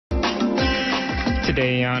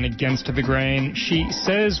Today on Against the Grain, she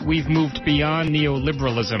says we've moved beyond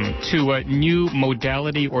neoliberalism to a new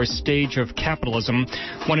modality or stage of capitalism,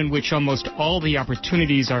 one in which almost all the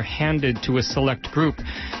opportunities are handed to a select group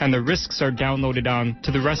and the risks are downloaded on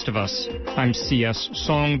to the rest of us. I'm C.S.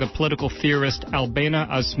 Soong. The political theorist Albena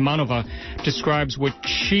Azmanova describes what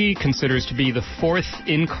she considers to be the fourth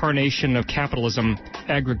incarnation of capitalism,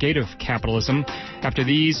 aggregative capitalism. After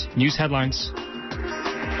these news headlines.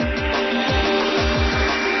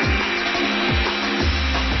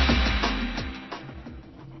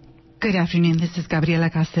 Good afternoon. This is Gabriela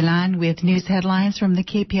Castellan with news headlines from the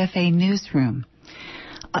KPFA newsroom.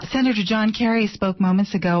 Senator John Kerry spoke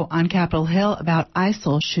moments ago on Capitol Hill about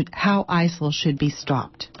how ISIL should be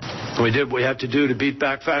stopped. We did what we have to do to beat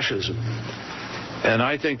back fascism. And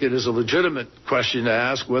I think it is a legitimate question to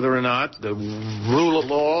ask whether or not the rule of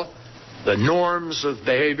law, the norms of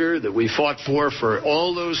behavior that we fought for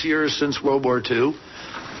all those years since World War II,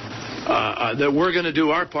 that we're going to do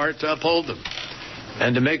our part to uphold them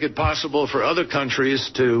and to make it possible for other countries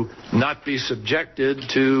to not be subjected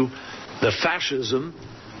to the fascism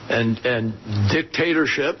and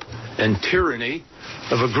dictatorship and tyranny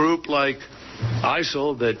of a group like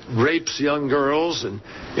ISIL that rapes young girls and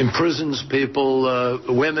imprisons people,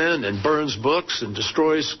 women, and burns books and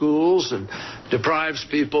destroys schools and deprives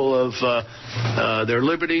people of their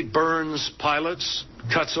liberty, burns pilots,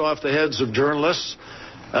 cuts off the heads of journalists,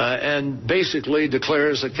 and basically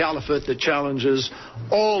declares a caliphate that challenges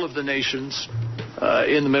all of the nations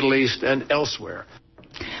in the Middle East and elsewhere.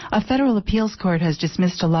 A federal appeals court has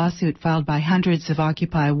dismissed a lawsuit filed by hundreds of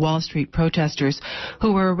Occupy Wall Street protesters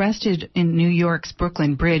who were arrested in New York's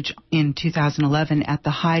Brooklyn Bridge in 2011 at the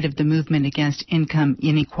height of the movement against income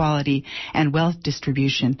inequality and wealth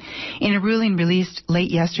distribution. In a ruling released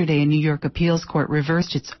late yesterday, a New York appeals court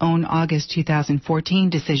reversed its own August 2014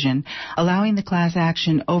 decision, allowing the class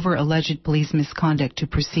action over alleged police misconduct to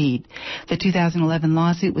proceed. The 2011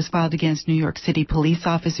 lawsuit was filed against New York City police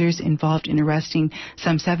officers involved in arresting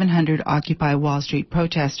some 700 Occupy Wall Street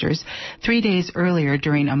protesters 3 days earlier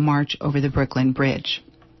during a march over the Brooklyn Bridge.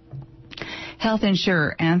 Health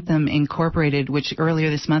insurer Anthem Incorporated, which earlier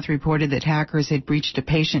this month reported that hackers had breached a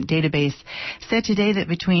patient database, said today that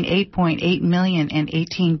between 8.8 million and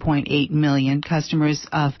 18.8 million customers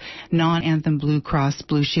of non-Anthem Blue Cross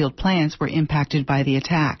Blue Shield plans were impacted by the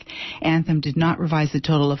attack. Anthem did not revise the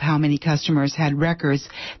total of how many customers had records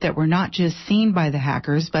that were not just seen by the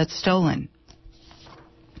hackers but stolen.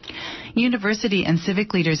 University and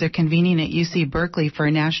civic leaders are convening at UC Berkeley for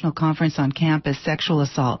a national conference on campus sexual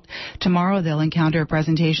assault. Tomorrow they'll encounter a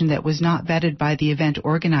presentation that was not vetted by the event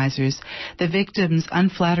organizers, the victim's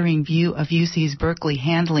unflattering view of UC's Berkeley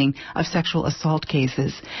handling of sexual assault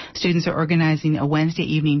cases. Students are organizing a Wednesday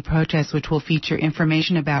evening protest which will feature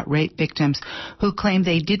information about rape victims who claim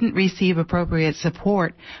they didn't receive appropriate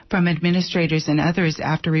support from administrators and others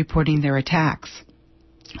after reporting their attacks.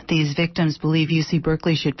 These victims believe UC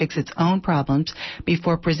Berkeley should fix its own problems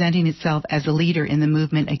before presenting itself as a leader in the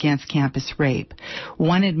movement against campus rape.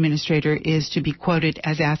 One administrator is to be quoted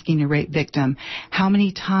as asking a rape victim, "How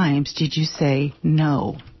many times did you say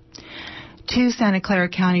no?" Two Santa Clara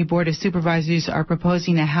County Board of Supervisors are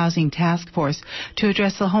proposing a housing task force to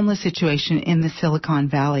address the homeless situation in the Silicon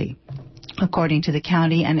Valley. According to the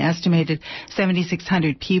county, an estimated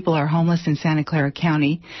 7,600 people are homeless in Santa Clara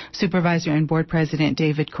County. Supervisor and board president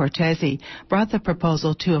David Cortese brought the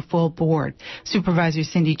proposal to a full board. Supervisor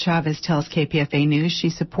Cindy Chavez tells KPFA News she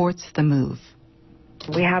supports the move.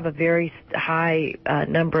 We have a very high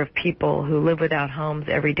number of people who live without homes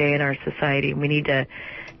every day in our society, and we need to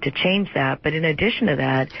change that. But in addition to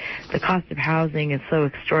that, the cost of housing is so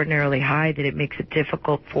extraordinarily high that it makes it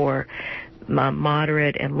difficult for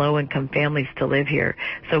moderate and low-income families to live here.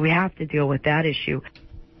 So we have to deal with that issue.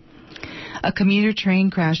 A commuter train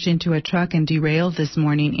crashed into a truck and derailed this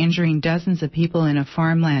morning, injuring dozens of people in a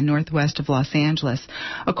farmland northwest of Los Angeles.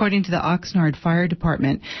 According to the Oxnard Fire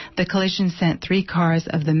Department, the collision sent 3 cars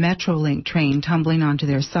of the Metrolink train tumbling onto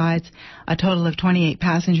their sides. A total of 28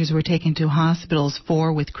 passengers were taken to hospitals,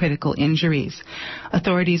 4 with critical injuries.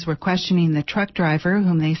 Authorities were questioning the truck driver,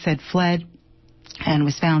 whom they said fled and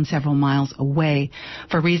was found several miles away.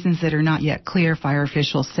 For reasons that are not yet clear, fire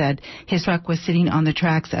officials said his truck was sitting on the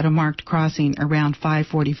tracks at a marked crossing around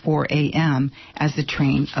 5:44 a.m. as the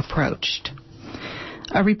train approached.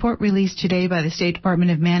 A report released today by the State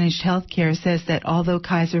Department of Managed Healthcare says that although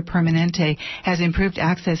Kaiser Permanente has improved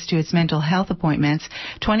access to its mental health appointments,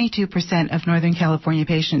 22% of Northern California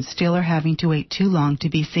patients still are having to wait too long to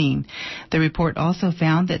be seen. The report also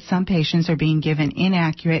found that some patients are being given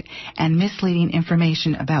inaccurate and misleading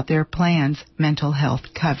information about their plan's mental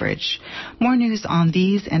health coverage. More news on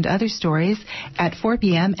these and other stories at 4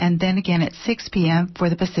 p.m. and then again at 6 p.m. for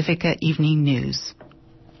the Pacifica Evening News.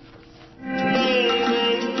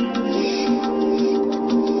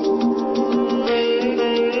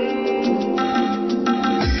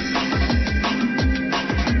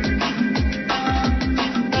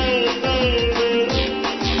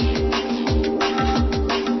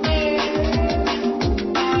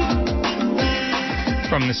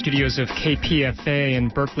 From the studios of KPFA in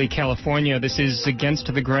Berkeley, California, this is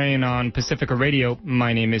Against the Grain on Pacifica Radio.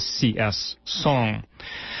 My name is C.S. Soong.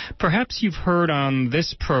 Perhaps you've heard on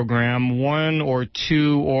this program one or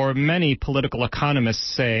two or many political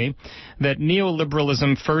economists say that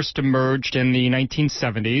neoliberalism first emerged in the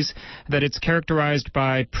 1970s, that it's characterized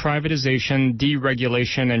by privatization,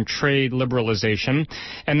 deregulation, and trade liberalization,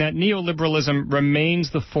 and that neoliberalism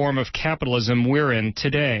remains the form of capitalism we're in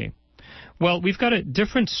today. Well, we've got a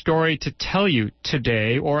different story to tell you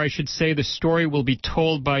today, or I should say the story will be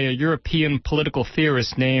told by a European political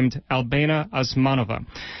theorist named Albena Azmanova.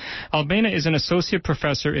 Albena is an associate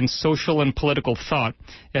professor in social and political thought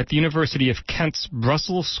at the University of Kent's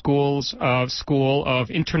Brussels School of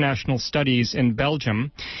International Studies in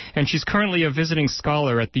Belgium, and she's currently a visiting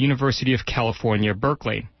scholar at the University of California,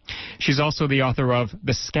 Berkeley. She's also the author of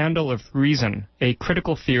The Scandal of Reason, a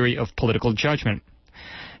critical theory of political judgment.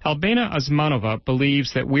 Albena Azmanova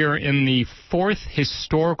believes that we are in the fourth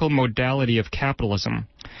historical modality of capitalism,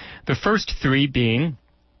 the first three being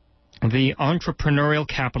the entrepreneurial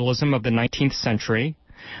capitalism of the 19th century,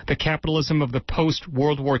 the capitalism of the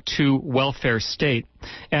post-World War II welfare state,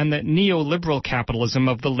 and the neoliberal capitalism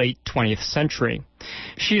of the late 20th century.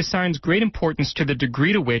 She assigns great importance to the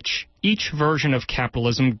degree to which each version of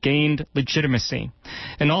capitalism gained legitimacy,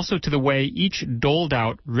 and also to the way each doled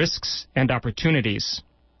out risks and opportunities.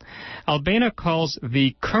 Albena calls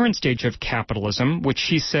the current stage of capitalism, which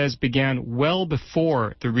she says began well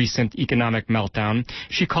before the recent economic meltdown,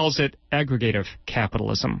 she calls it aggregative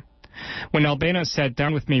capitalism. When Albena sat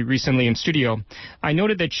down with me recently in studio, I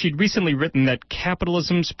noted that she'd recently written that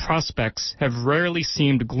capitalism's prospects have rarely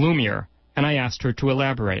seemed gloomier, and I asked her to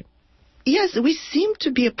elaborate. Yes, we seem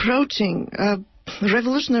to be approaching a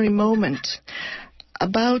revolutionary moment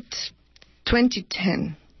about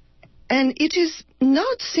 2010. And it is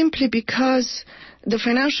not simply because the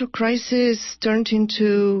financial crisis turned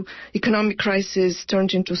into economic crisis,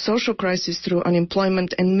 turned into social crisis through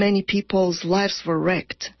unemployment, and many people's lives were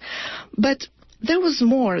wrecked. But there was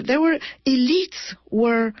more. Elites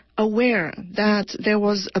were aware that there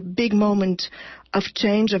was a big moment of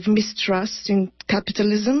change, of mistrust in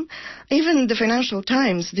capitalism. Even the Financial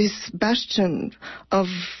Times, this bastion of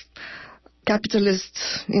capitalist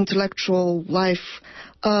intellectual life,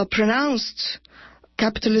 pronounced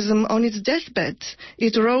capitalism on its deathbed.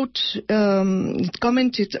 It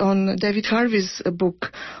commented on David Harvey's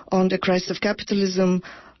book on the crisis of capitalism,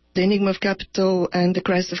 The Enigma of Capital and the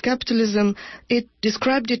Crisis of Capitalism. It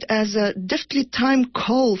described it as a deftly timed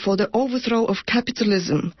call for the overthrow of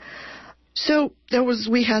capitalism. So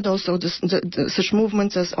we had also such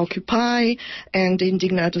movements as Occupy and the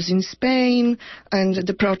Indignados in Spain and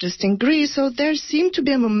the protests in Greece. So there seemed to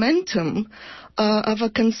be a momentum of a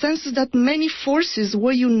consensus that many forces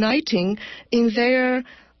were uniting in their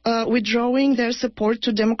withdrawing their support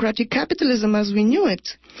to democratic capitalism as we knew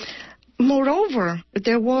it. Moreover,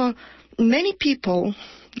 there were many people,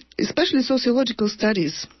 especially sociological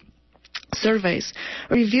studies, surveys,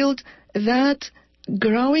 revealed that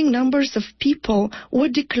growing numbers of people were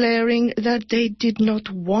declaring that they did not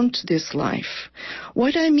want this life.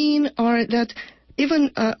 What I mean are that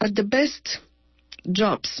even at the best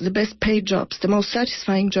jobs, the best paid jobs, the most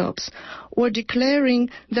satisfying jobs, were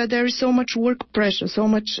declaring that there is so much work pressure, so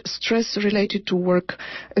much stress related to work,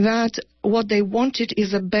 that what they wanted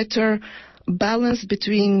is a better balance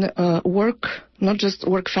between work, not just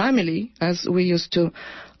work-family, as we used to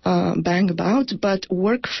bang about, but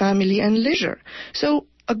work, family, and leisure. So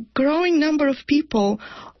a growing number of people,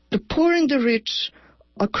 the poor and the rich,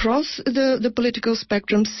 across the political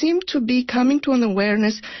spectrum, seem to be coming to an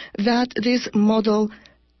awareness that this model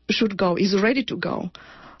should go, is ready to go.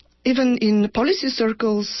 Even in policy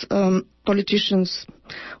circles, politicians,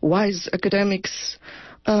 wise academics,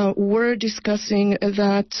 were discussing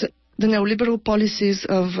that the neoliberal policies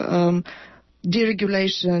of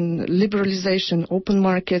deregulation, liberalization, open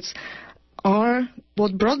markets are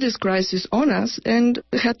what brought this crisis on us and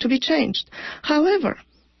had to be changed. However,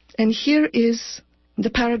 and here is the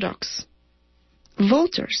paradox,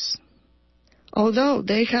 voters, although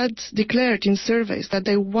they had declared in surveys that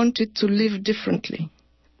they wanted to live differently,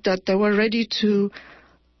 that they were ready to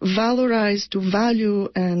valorize, to value,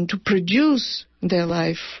 and to produce their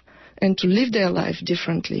life and to live their life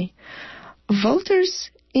differently, voters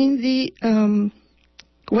in the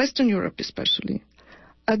Western Europe especially,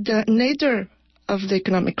 at the nadir of the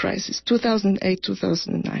economic crisis,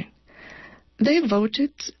 2008-2009, they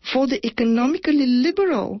voted for the economically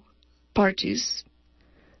liberal parties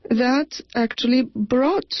that actually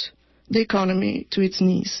brought the economy to its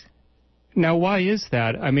knees. Now, why is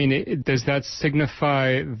that? I mean, does that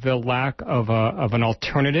signify the lack of an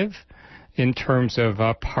alternative in terms of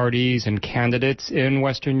parties and candidates in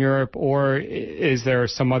Western Europe, or is there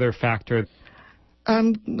some other factor?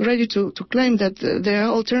 I'm ready to claim that there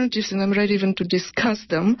are alternatives, and I'm ready even to discuss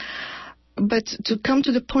them. But to come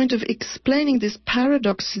to the point of explaining this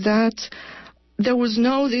paradox that there was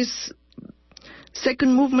this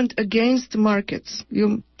second movement against markets.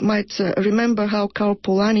 You might remember how Karl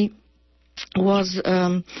Polanyi was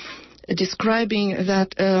describing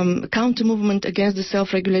that counter-movement against the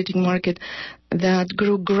self-regulating market that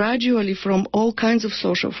grew gradually from all kinds of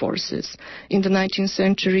social forces in the 19th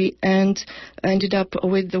century and ended up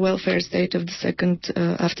with the welfare state of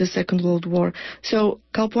after the Second World War. So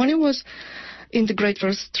Karl Polanyi was, in The Great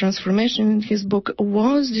Transformation, in his book,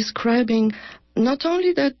 was describing not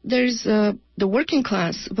only that there is the working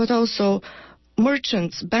class, but also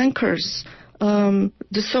merchants, bankers,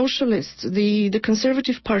 the socialists, the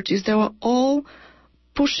conservative parties. They were all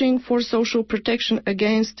pushing for social protection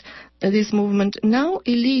against this movement. Now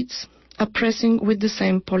elites are pressing with the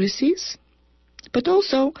same policies, but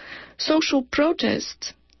also social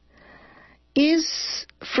protest is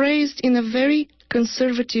phrased in a very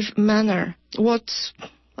conservative manner. What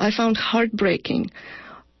I found heartbreaking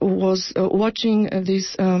was watching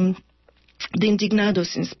the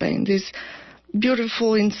indignados in Spain, these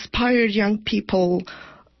beautiful, inspired young people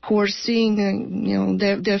who are seeing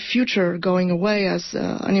their future going away as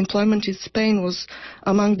unemployment in Spain was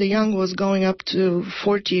among the young was going up to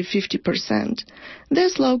 40-50%. Their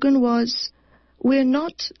slogan was, "We're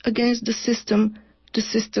not against the system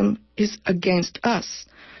is against us."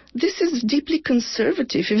 This is deeply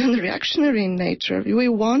conservative, even reactionary in nature. We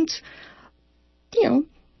want,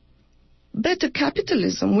 better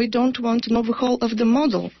capitalism. We don't want an overhaul of the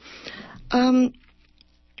model.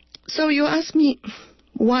 So you ask me,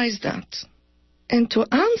 why is that? And to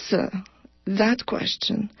answer that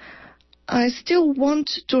question, I still want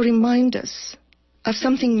to remind us of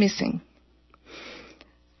something missing.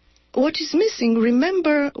 What is missing?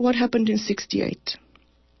 Remember what happened in 1968.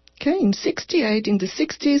 Okay, in 1968, in the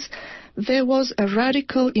 60s, there was a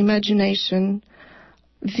radical imagination.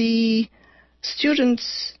 The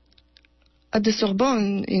students at the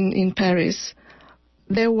Sorbonne in Paris,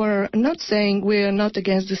 they were not saying we are not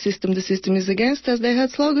against the system is against us. They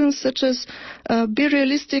had slogans such as be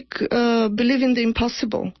realistic, believe in the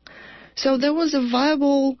impossible. So there was a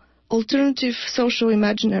viable alternative social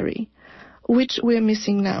imaginary, which we are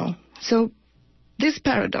missing now. So this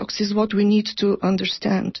paradox is what we need to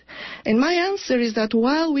understand. And my answer is that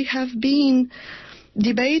while we have been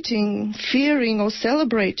debating, fearing, or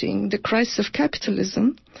celebrating the crisis of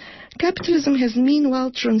capitalism, capitalism has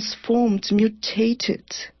meanwhile transformed, mutated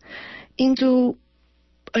into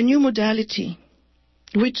a new modality,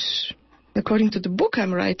 which, according to the book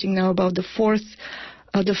I'm writing now about the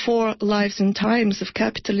four lives and times of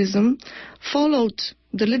capitalism, followed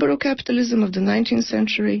the liberal capitalism of the 19th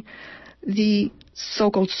century, the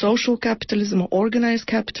so-called social capitalism or organized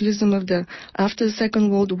capitalism after the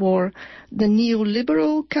Second World War, the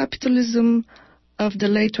neoliberal capitalism of the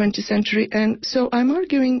late 20th century. And so I'm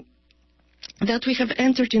arguing that we have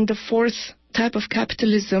entered in the fourth type of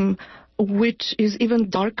capitalism, which is even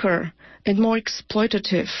darker and more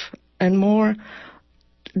exploitative and more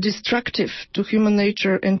destructive to human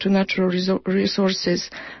nature and to natural resources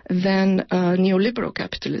than neoliberal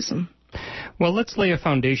capitalism. Well, let's lay a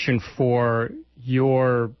foundation for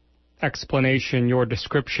your explanation, your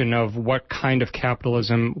description of what kind of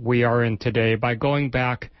capitalism we are in today by going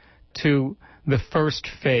back to the first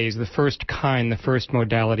phase, the first kind, the first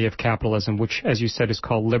modality of capitalism, which, as you said, is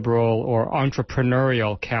called liberal or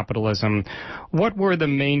entrepreneurial capitalism. What were the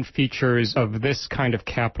main features of this kind of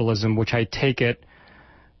capitalism, which I take it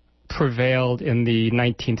prevailed in the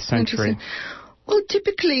 19th century? Well,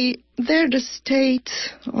 typically, there the state,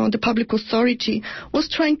 or the public authority, was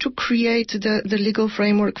trying to create the legal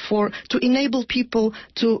framework to enable people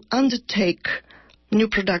to undertake new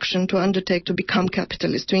production to undertake to become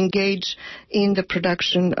capitalist, to engage in the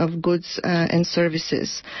production of goods and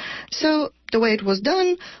services. So the way it was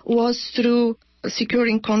done was through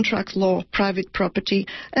securing contract law, private property,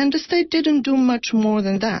 and the state didn't do much more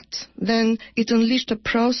than that. Then it unleashed a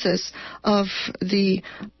process of the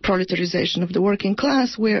proletarization of the working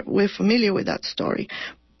class. We're familiar with that story.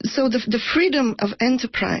 So the freedom of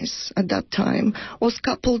enterprise at that time was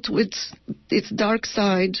coupled with its dark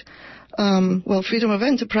side, freedom of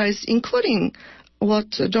enterprise, including what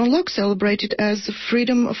John Locke celebrated as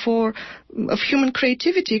freedom of human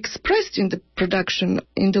creativity expressed in the production,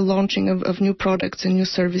 in the launching of new products and new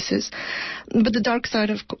services. But the dark side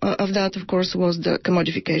of that, of course, was the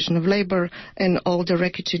commodification of labor and all the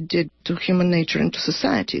wreckage it did to human nature and to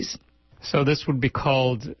societies. So this would be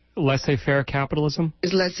called laissez-faire capitalism?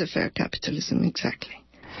 It's laissez-faire capitalism, exactly.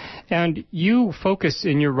 And you focus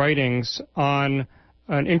in your writings on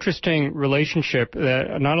an interesting relationship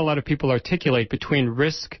that not a lot of people articulate between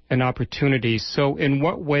risk and opportunity. So in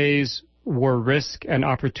what ways were risk and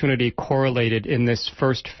opportunity correlated in this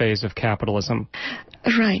first phase of capitalism?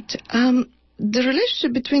 Right. The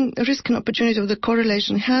relationship between risk and opportunity, or the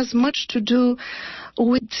correlation, has much to do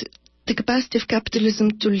with the capacity of capitalism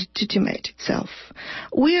to legitimate itself.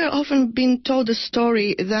 We are often being told a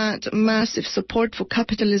story that massive support for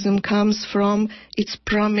capitalism comes from its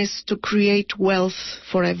promise to create wealth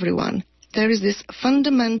for everyone. There is this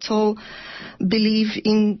fundamental belief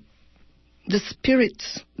in the spirit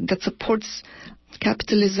that supports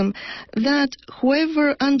capitalism that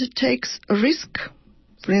whoever undertakes a risk,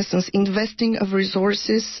 for instance, investing of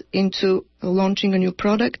resources into launching a new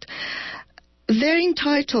product, they're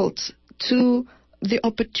entitled to the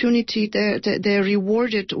opportunity, they're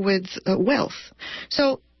rewarded with wealth.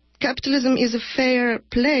 So capitalism is a fair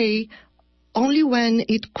play only when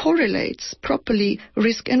it correlates properly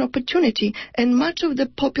risk and opportunity, and much of the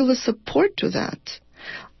popular support to that,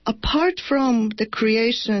 apart from the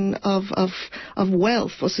creation of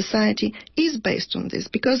wealth for society, is based on this.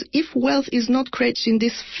 Because if wealth is not created in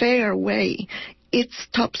this fair way, it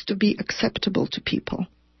stops to be acceptable to people.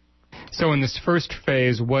 So in this first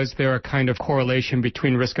phase, was there a kind of correlation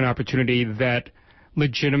between risk and opportunity that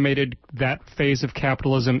legitimated that phase of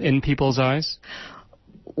capitalism in people's eyes?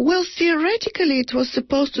 Well, theoretically it was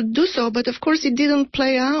supposed to do so, but of course it didn't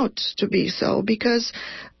play out to be so, because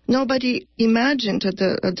nobody imagined at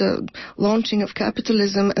the launching of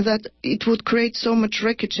capitalism that it would create so much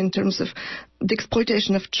wreckage in terms of the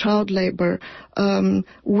exploitation of child labor,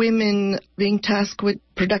 women being tasked with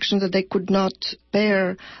production that they could not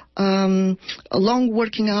bear, long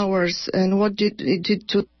working hours, and what it did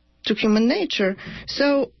to human nature.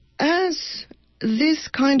 So as this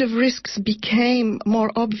kind of risks became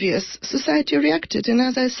more obvious, society reacted. And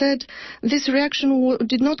as I said, this reaction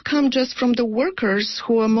did not come just from the workers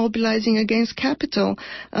who are mobilizing against capital.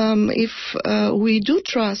 If we do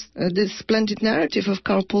trust this splendid narrative of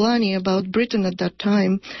Karl Polanyi about Britain at that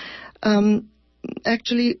time,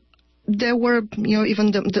 actually there were,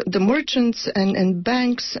 even the merchants and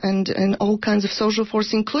banks and all kinds of social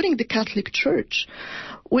forces, including the Catholic Church,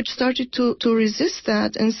 which started to resist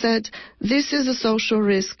that and said, this is a social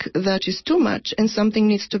risk that is too much and something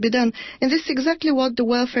needs to be done. And this is exactly what the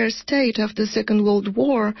welfare state after the Second World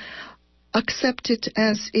War accepted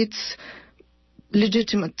as its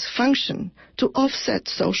legitimate function, to offset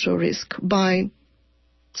social risk by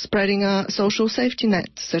spreading a social safety net,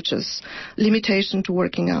 such as limitation to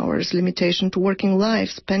working hours, limitation to working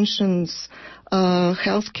lives, pensions,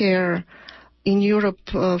 health care, in Europe,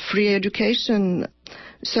 free education.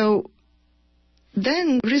 So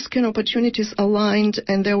then risk and opportunities aligned,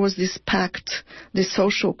 and there was this pact, this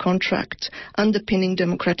social contract underpinning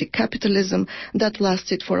democratic capitalism that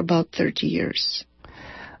lasted for about 30 years.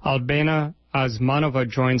 Albena Azmanova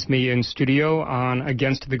joins me in studio on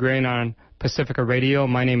Against the Grain on Pacifica Radio.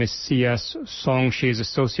 My name is C.S. Soong. She is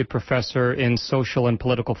Associate Professor in Social and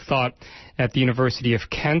Political Thought at the University of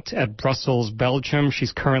Kent at Brussels, Belgium.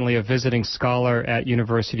 She's currently a visiting scholar at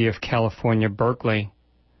University of California, Berkeley.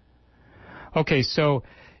 Okay, so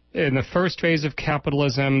in the first phase of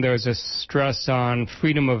capitalism, there's a stress on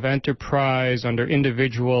freedom of enterprise, under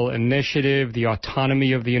individual initiative, the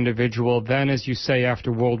autonomy of the individual. Then, as you say,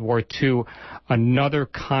 after World War II, another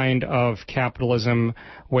kind of capitalism,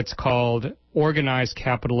 what's called organized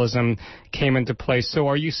capitalism, came into place. So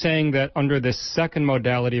are you saying that under this second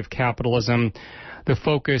modality of capitalism, the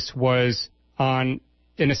focus was on,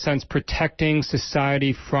 in a sense, protecting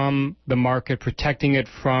society from the market, protecting it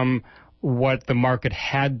from what the market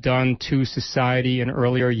had done to society in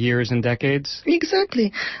earlier years and decades?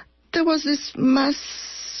 Exactly. There was this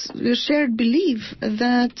shared belief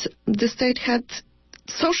that the state had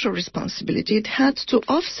social responsibility. It had to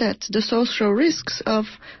offset the social risks of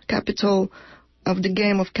capital, of the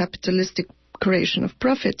game of capitalistic creation of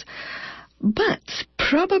profit. But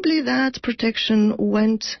probably that protection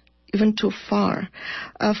went even too far.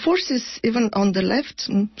 Forces even on the left,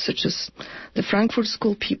 such as the Frankfurt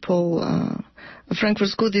School people, Frankfurt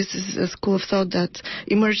School, this is a school of thought that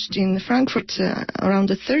emerged in Frankfurt around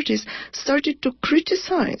the 30s, started to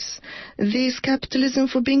criticize this capitalism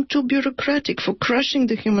for being too bureaucratic, for crushing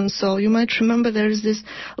the human soul. You might remember there is this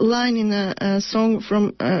line in a song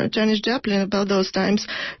from Janis Joplin about those times.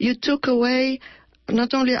 You took away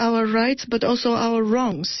not only our rights, but also our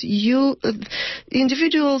wrongs.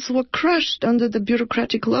 Individuals were crushed under the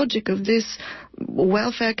bureaucratic logic of this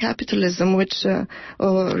welfare capitalism, which,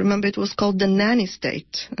 remember, it was called the nanny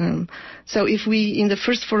state. So if we, in the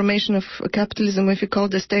first formation of capitalism, if we call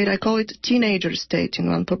the state, I call it teenager state in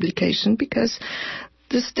one publication, because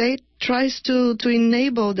the state tries to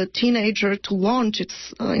enable the teenager to launch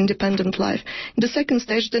its independent life. In the second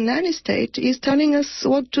stage, the nanny state is telling us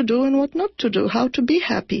what to do and what not to do, how to be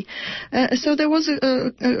happy. So there was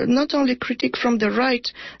not only critique from the right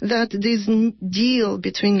that this deal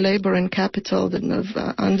between labor and capital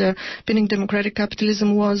underpinning democratic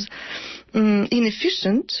capitalism was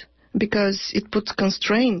inefficient because it put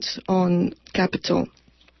constraints on capital.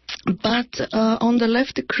 But on the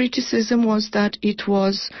left, the criticism was that it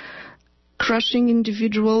was crushing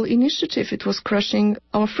individual initiative. It was crushing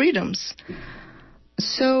our freedoms.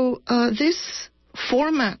 So this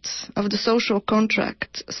format of the social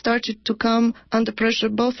contract started to come under pressure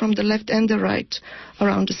both from the left and the right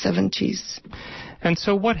around the 70s. And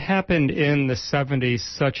so what happened in the 70s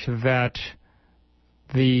such that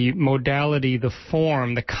the modality, the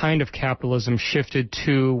form, the kind of capitalism shifted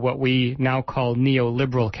to what we now call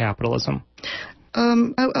neoliberal capitalism?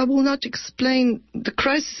 I will not explain the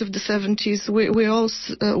crisis of the 70s. We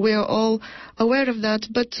are all aware of that.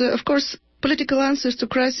 But, of course, political answers to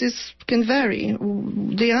crisis can vary.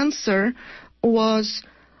 The answer was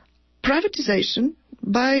privatization.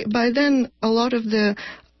 By then, a lot of the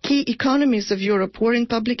key economies of Europe were in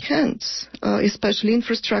public hands, especially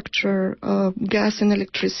infrastructure, gas and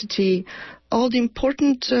electricity. All the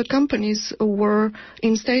important companies were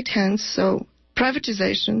in state hands, so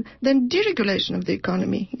privatization, then deregulation of the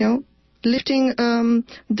economy, lifting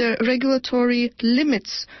the regulatory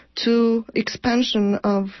limits to expansion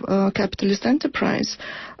of capitalist enterprise,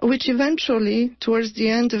 which eventually, towards the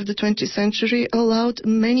end of the 20th century, allowed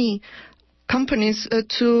many companies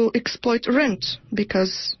to exploit rent,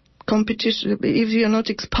 because competition, if you are not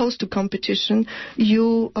exposed to competition,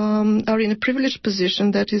 you are in a privileged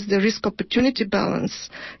position. That is, the risk-opportunity balance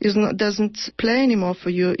doesn't play anymore for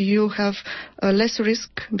you. You have less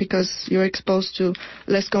risk because you're exposed to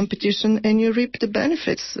less competition, and you reap the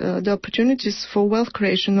benefits, the opportunities for wealth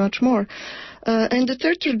creation much more. And the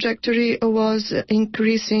third trajectory was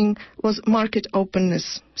market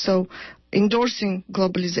openness. So endorsing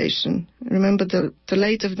globalization. Remember, the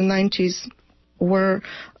late of the 90s were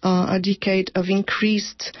a decade of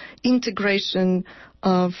increased integration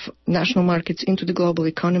of national markets into the global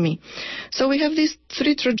economy. So we have these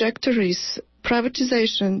three trajectories: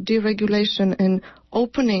 privatization, deregulation, and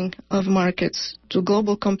opening of markets to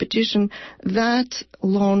global competition that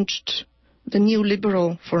launched the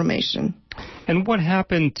neoliberal formation. And what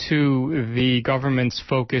happened to the government's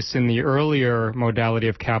focus in the earlier modality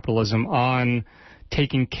of capitalism on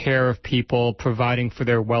taking care of people, providing for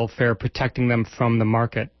their welfare, protecting them from the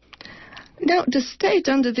market? Now, the state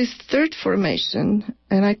under this third formation,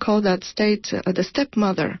 and I call that state the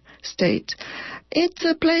stepmother state, it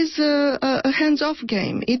plays a hands-off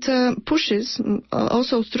game. It pushes,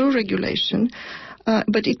 also through regulation,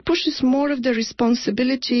 but it pushes more of the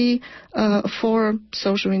responsibility for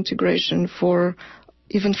social integration, for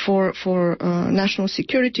national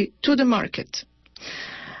security to the market.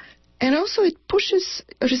 And also it pushes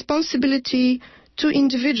responsibility to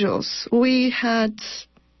individuals. We had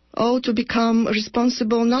to become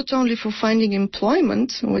responsible not only for finding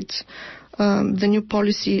employment with the new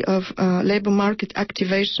policy of labor market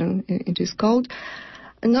activation, it is called,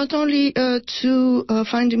 not only to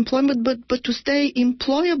find employment, but to stay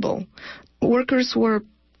employable. Workers were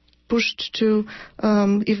pushed to,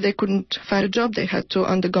 if they couldn't find a job, they had to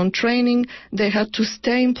undergo training, they had to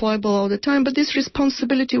stay employable all the time, but this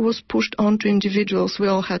responsibility was pushed on to individuals. We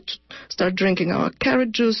all had to start drinking our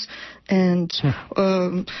carrot juice and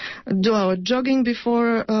do our jogging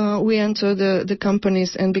before we enter the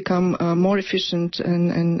companies and become more efficient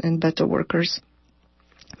and better workers.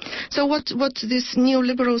 So what this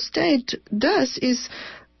neoliberal state does is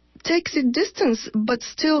takes its distance but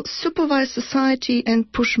still supervise society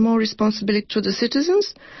and push more responsibility to the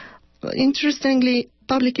citizens. Interestingly,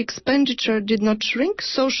 public expenditure did not shrink.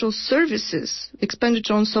 Social services,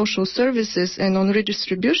 expenditure on social services and on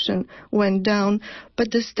redistribution went down, but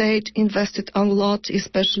the state invested a lot,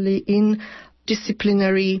 especially in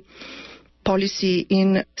disciplinary policy,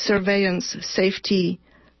 in surveillance, safety,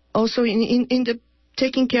 also in the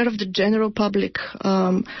taking care of the general public,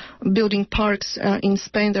 building parks. In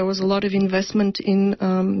Spain, there was a lot of investment in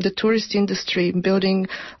the tourist industry, building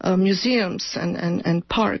museums and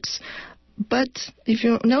parks. But if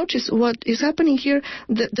you notice what is happening here,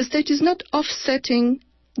 the state is not offsetting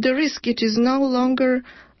the risk. It is no longer,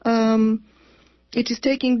 it is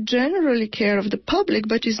taking generally care of the public,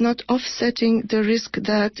 but is not offsetting the risk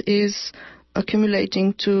that is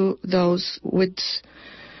accumulating to those with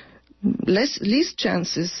least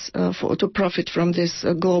chances to profit from this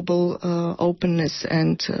global openness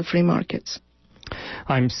and free markets.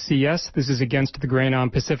 I'm CS. This is Against the Grain on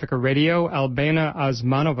Pacifica Radio. Albena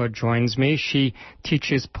Azmanova joins me. She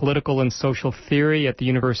teaches political and social theory at the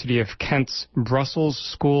University of Kent's Brussels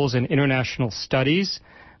Schools and International Studies.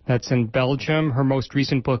 That's in Belgium. Her most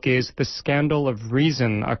recent book is The Scandal of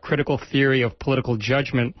Reason, A Critical Theory of Political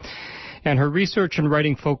Judgment. And her research and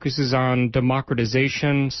writing focuses on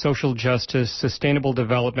democratization, social justice, sustainable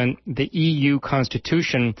development, the EU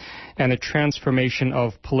Constitution, and the transformation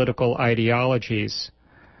of political ideologies.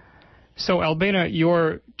 So, Albena,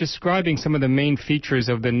 you're describing some of the main features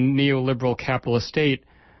of the neoliberal capitalist state,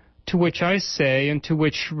 to which I say, and to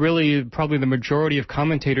which really probably the majority of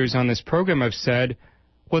commentators on this program have said,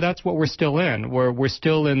 well, that's what we're still in. We're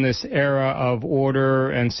still in this era of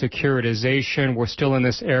order and securitization. We're still in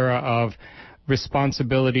this era of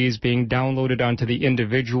responsibilities being downloaded onto the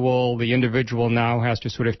individual. The individual now has to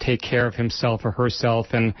sort of take care of himself or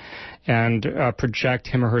herself and project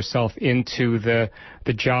him or herself into the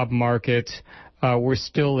job market. We're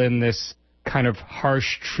still in this kind of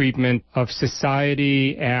harsh treatment of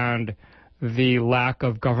society and the lack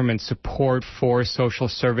of government support for social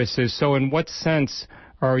services. So in what sense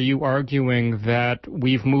are you arguing that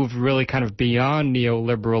we've moved really kind of beyond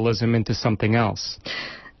neoliberalism into something else?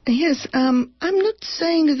 Yes, I'm not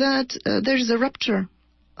saying that there's a rupture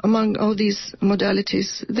among all these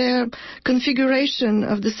modalities. Their configuration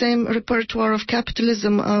of the same repertoire of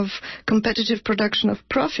capitalism, of competitive production of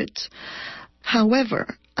profit.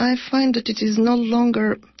 However, I find that it is no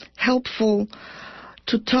longer helpful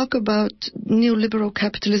to talk about neoliberal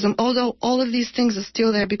capitalism, although all of these things are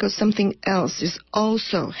still there because something else is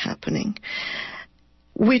also happening,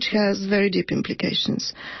 which has very deep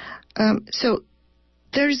implications. So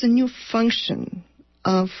there is a new function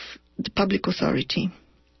of the public authority,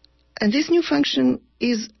 and this new function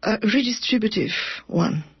is a redistributive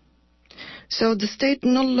one. So the state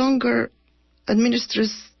no longer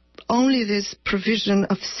administers only this provision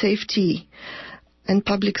of safety and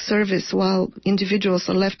public service, while individuals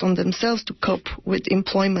are left on themselves to cope with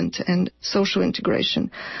employment and social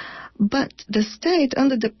integration. But the state,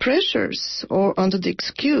 under the pressures or under the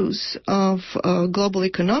excuse of global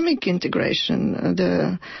economic integration,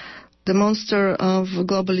 the monster of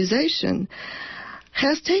globalization,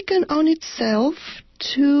 has taken on itself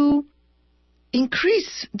to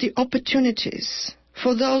increase the opportunities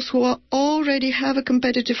for those who already have a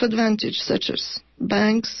competitive advantage, such as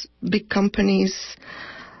banks, big companies,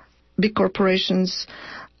 big corporations,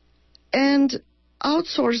 and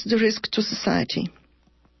outsource the risk to society.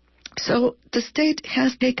 So the state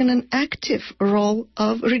has taken an active role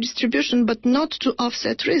of redistribution, but not to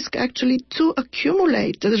offset risk, actually to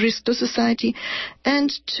accumulate the risk to society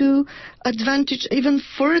and to advantage even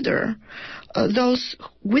further those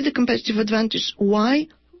with a competitive advantage. Why?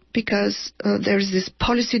 Because there is this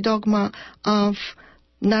policy dogma of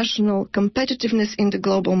national competitiveness in the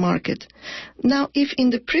global market. Now, if in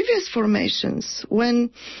the previous formations,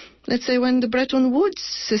 let's say when the Bretton Woods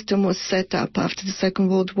system was set up after the Second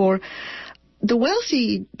World War, the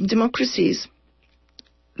wealthy democracies,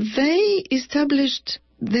 they established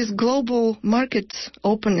this global market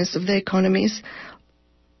openness of their economies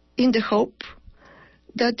in the hope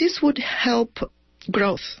that this would help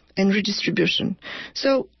growth and redistribution.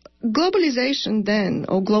 So globalization then,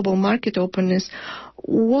 or global market openness,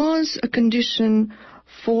 was a condition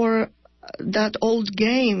for that old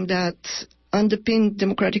game that underpinned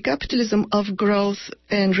democratic capitalism of growth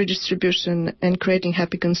and redistribution and creating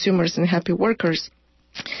happy consumers and happy workers.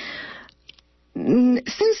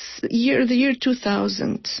 Since the year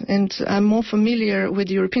 2000, and I'm more familiar with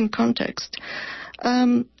the European context,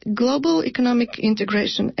 global economic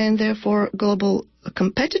integration and therefore global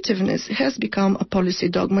competitiveness has become a policy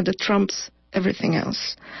dogma that trumps everything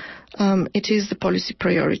else. It is the policy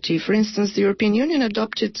priority. For instance, the European Union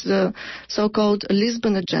adopted the so-called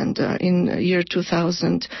Lisbon Agenda in year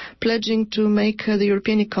 2000, pledging to make the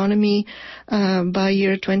European economy by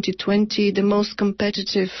year 2020 the most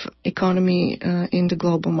competitive economy in the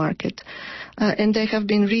global market. And there have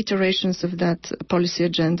been reiterations of that policy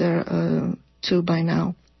agenda too by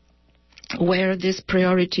now, where this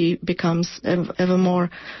priority becomes ever more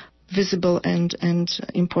visible and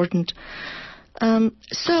important.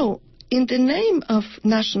 So, in the name of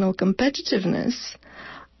national competitiveness,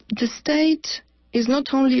 the state is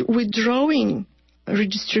not only withdrawing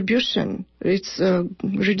redistribution, its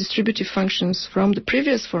redistributive functions from the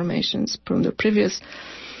previous formations, from the previous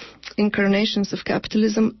incarnations of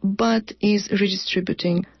capitalism, but is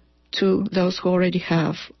redistributing to those who already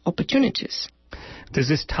have opportunities. Does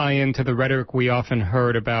this tie into the rhetoric we often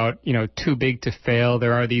heard about, too big to fail?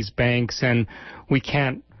 There are these banks and we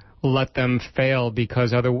can't let them fail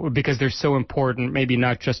because they're so important, maybe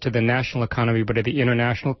not just to the national economy, but to the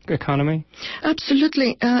international economy?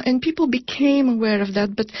 Absolutely. And people became aware of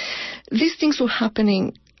that, but these things were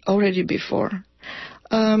happening already before.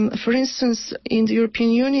 For instance, in the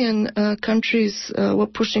European Union, countries were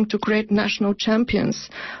pushing to create national champions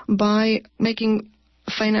by making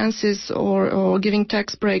finances or giving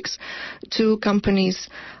tax breaks to companies.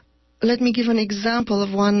 Let me give an example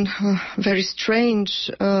of one very strange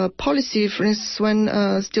policy. For instance, when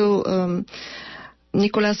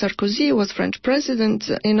Nicolas Sarkozy was French president,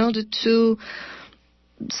 in order to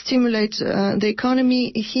stimulate the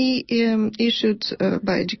economy, he issued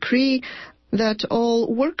by decree that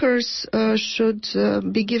all workers should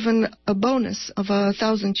be given a bonus of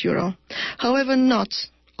 €1,000. However, not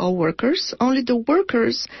all workers, only the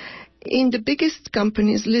workers in the biggest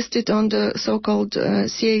companies listed on the so-called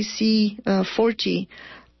CAC 40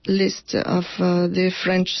 list of the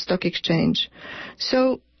French stock exchange.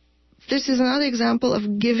 So this is another example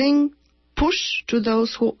of giving push to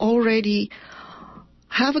those who already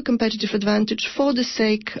have a competitive advantage for the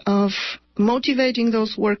sake of motivating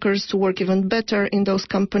those workers to work even better in those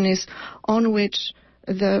companies on which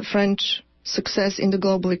the French success in the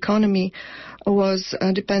global economy was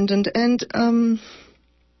dependent. And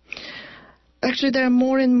actually, there are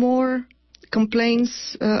more and more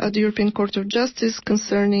complaints at the European Court of Justice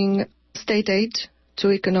concerning state aid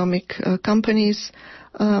to economic companies.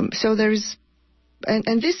 So there is,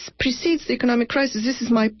 and this precedes the economic crisis. This is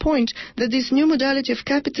my point, that this new modality of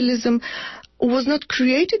capitalism was not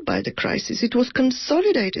created by the crisis. It was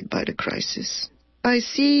consolidated by the crisis. I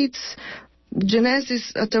see its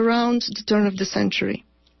genesis at around the turn of the century.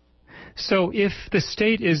 So if the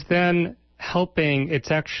state is then helping,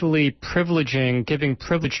 it's actually privileging, giving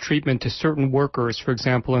privileged treatment to certain workers, for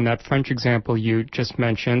example, in that French example you just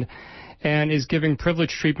mentioned, and is giving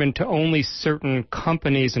privileged treatment to only certain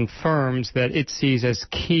companies and firms that it sees as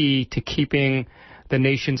key to keeping the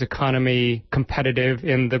nation's economy competitive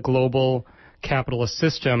in the global capitalist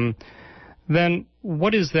system, then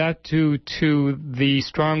what does that do to the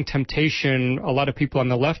strong temptation a lot of people on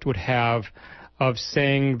the left would have of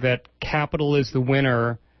saying that capital is the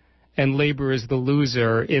winner and labor is the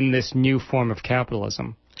loser in this new form of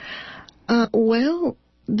capitalism? Well,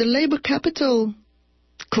 the labor-capital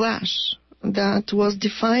clash that was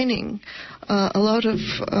defining a lot of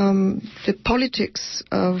the politics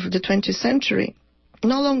of the 20th century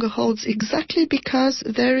no longer holds, exactly because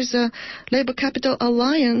there is a labor-capital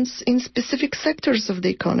alliance in specific sectors of the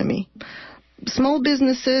economy. Small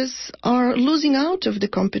businesses are losing out of the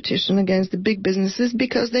competition against the big businesses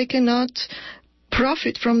because they cannot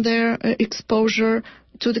profit from their exposure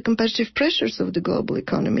to the competitive pressures of the global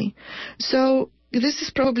economy. So this is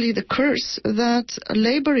probably the curse, that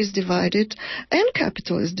labor is divided and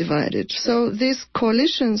capital is divided. So these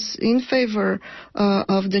coalitions in favor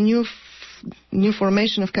of the new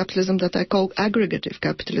formation of capitalism that I call aggregative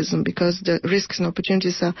capitalism, because the risks and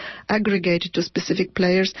opportunities are aggregated to specific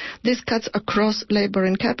players, this cuts across labor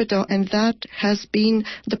and capital, and that has been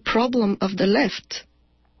the problem of the left.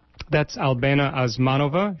 That's Albena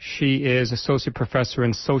Azmanova. She is Associate Professor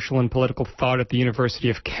in Social and Political Thought at the University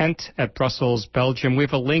of Kent at Brussels, Belgium. We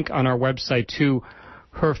have a link on our website to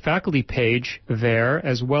her faculty page there,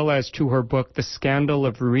 as well as to her book, The Scandal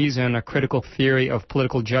of Reason, A Critical Theory of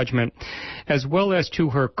Political Judgment, as well as to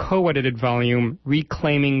her co-edited volume,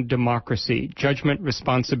 Reclaiming Democracy, Judgment,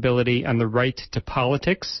 Responsibility, and the Right to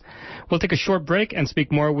Politics. We'll take a short break and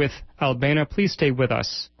speak more with Albena. Please stay with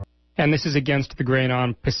us. And this is Against the Grain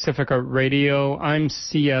on Pacifica Radio. I'm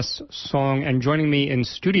C.S. Soong, and joining me in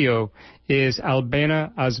studio is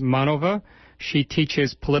Albena Azmanova. She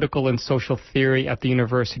teaches political and social theory at the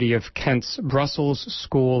University of Kent's Brussels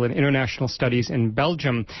School in International Studies in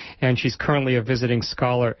Belgium, and she's currently a visiting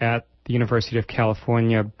scholar at the University of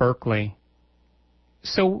California, Berkeley.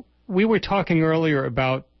 So we were talking earlier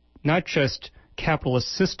about not just capitalist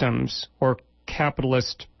systems or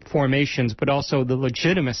capitalist formations, but also the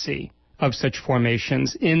legitimacy of such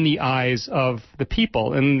formations in the eyes of the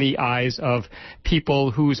people, in the eyes of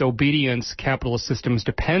people whose obedience capitalist systems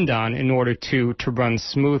depend on in order to run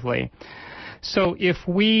smoothly. So if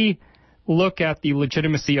we look at the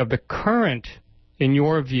legitimacy of the current, in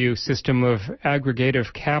your view, system of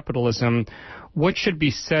aggregative capitalism, what should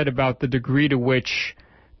be said about the degree to which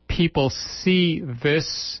people see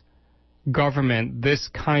this government, this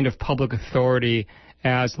kind of public authority,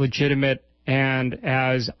 as legitimate and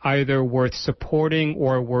as either worth supporting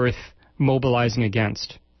or worth mobilizing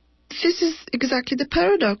against? This is exactly the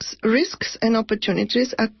paradox. Risks and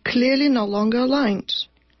opportunities are clearly no longer aligned.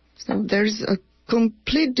 So there's a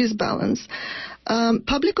complete disbalance.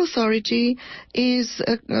 Public authority is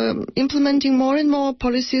implementing more and more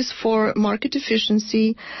policies for market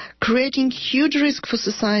efficiency, creating huge risk for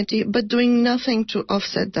society, but doing nothing to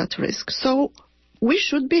offset that risk. So we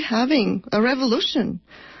should be having a revolution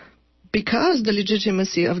because the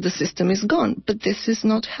legitimacy of the system is gone. But this is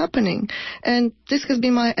not happening. And this has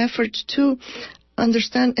been my effort to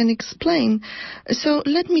understand and explain. So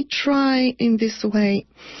let me try in this way.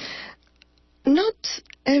 Not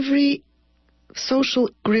every social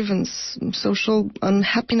grievance, social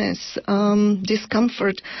unhappiness,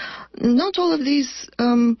 discomfort, not all of these,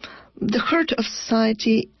 the hurt of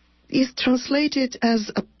society is translated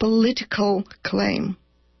as a political claim.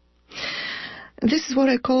 This is what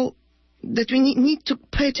I call that we need to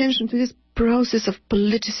pay attention to this process of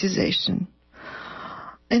politicization.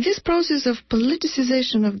 And this process of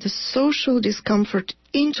politicization of the social discomfort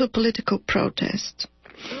into a political protest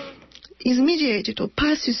is mediated or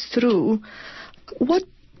passes through what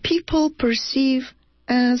people perceive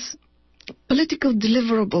as political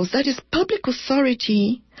deliverables. That is, public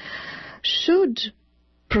authority should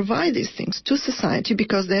provide these things to society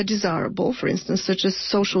because they're desirable, for instance, such as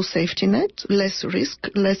social safety net, less risk,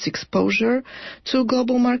 less exposure to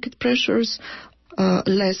global market pressures,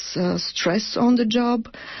 less stress on the job.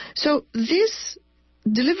 So these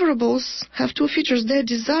deliverables have two features. They're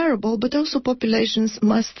desirable, but also populations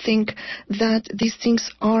must think that these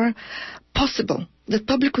things are possible, that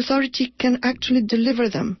public authority can actually deliver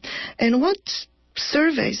them. And what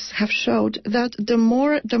surveys have showed that the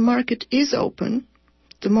more the market is open,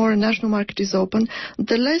 the more a national market is open,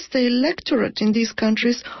 the less the electorate in these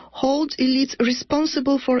countries hold elites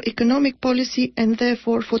responsible for economic policy and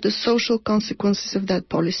therefore for the social consequences of that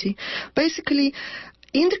policy. Basically,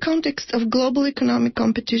 in the context of global economic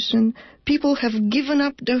competition, people have given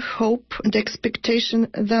up the hope, the expectation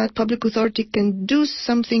that public authority can do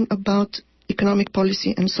something about economic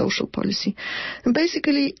policy and social policy. And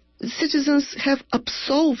basically, citizens have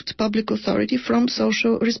absolved public authority from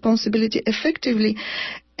social responsibility effectively.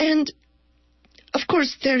 And of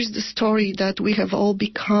course, there is the story that we have all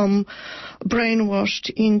become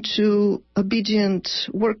brainwashed into obedient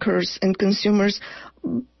workers and consumers.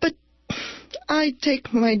 But I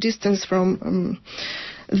take my distance from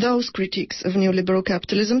those critiques of neoliberal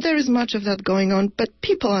capitalism. There is much of that going on, but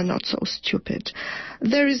people are not so stupid.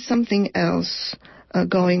 There is something else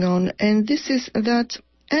going on, and this is that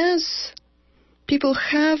as people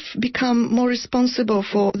have become more responsible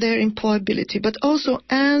for their employability, but also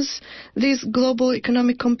as this global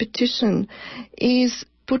economic competition is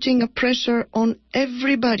putting a pressure on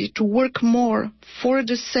everybody to work more for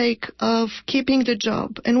the sake of keeping the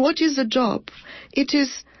job. And what is a job? It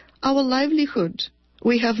is our livelihood.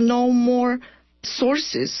 We have no more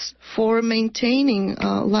sources for maintaining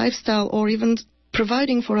lifestyle or even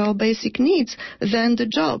providing for our basic needs than the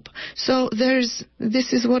job. So this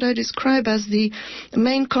is what I describe as the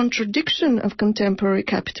main contradiction of contemporary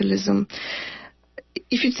capitalism.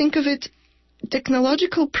 If you think of it,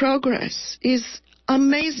 technological progress is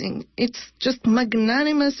amazing. It's just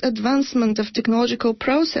magnanimous advancement of technological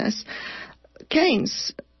process.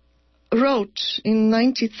 Keynes wrote in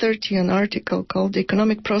 1930 an article called The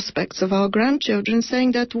Economic Prospects of Our Grandchildren,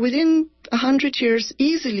 saying that within 100 years,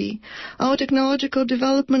 easily, our technological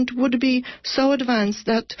development would be so advanced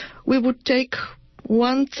that we would take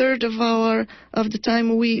 1/3 of the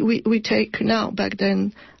time we take now, back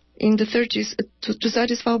then, in the 30s, to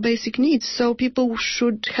satisfy our basic needs. So people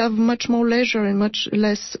should have much more leisure and much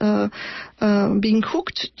less being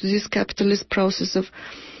hooked to this capitalist process of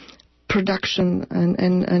production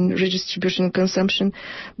and redistribution and consumption.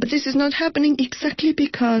 But this is not happening exactly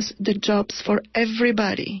because the jobs for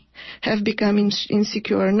everybody have become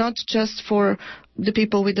insecure, not just for the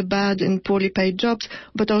people with the bad and poorly paid jobs,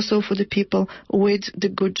 but also for the people with the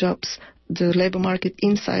good jobs, the labor market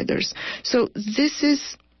insiders. So this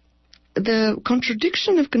is the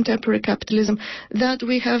contradiction of contemporary capitalism, that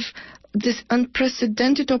we have this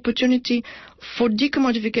unprecedented opportunity for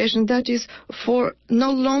decommodification, that is, for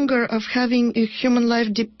no longer of having a human life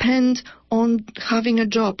depend on having a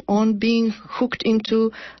job, on being hooked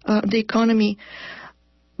into the economy.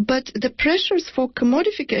 But the pressures for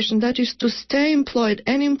commodification, that is to stay employed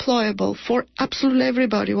and employable for absolutely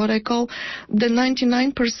everybody, what I call the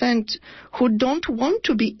 99% who don't want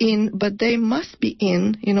to be in, but they must be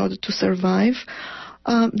in order to survive,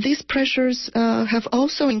 these pressures have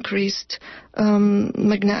also increased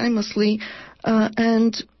magnanimously,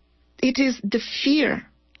 and it is the fear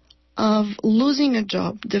of losing a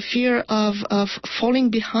job, the fear of falling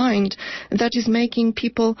behind, that is making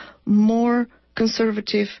people more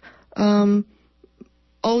conservative,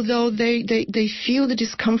 although they feel the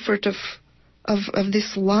discomfort of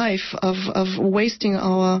this life, of wasting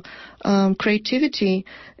our creativity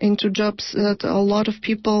into jobs that a lot of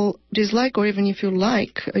people dislike, or even if you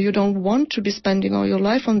like, you don't want to be spending all your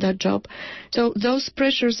life on that job. So those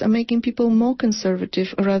pressures are making people more conservative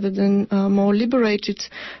rather than more liberated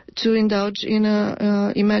to indulge in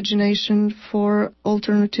imagination for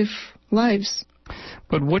alternative lives.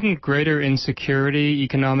 But wouldn't greater insecurity,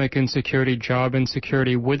 economic insecurity, job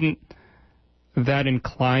insecurity, wouldn't that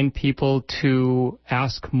incline people to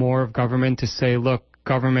ask more of government, to say, look,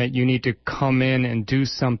 government, you need to come in and do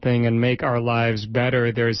something and make our lives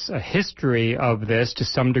better? There's a history of this to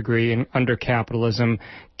some degree under capitalism.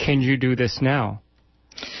 Can you do this now?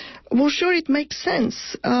 Well, sure, it makes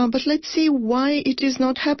sense. But let's see why it is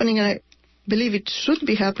not happening. I believe it should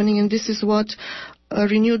be happening, and this is what a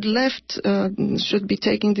renewed left should be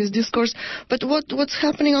taking this discourse. But what's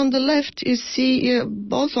happening on the left is,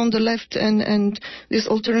 both on the left and these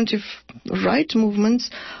alternative right movements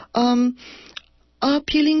are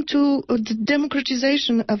appealing to the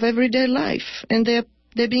democratization of everyday life, and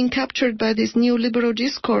they're being captured by this neoliberal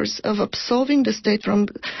discourse of absolving the state from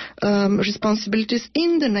responsibilities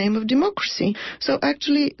in the name of democracy. So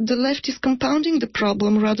actually the left is compounding the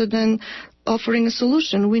problem rather than offering a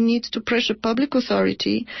solution. We need to pressure public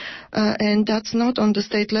authority, and that's not on the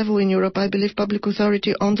state level in Europe. I believe public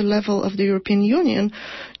authority on the level of the European Union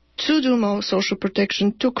to do more social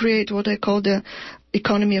protection, to create what I call the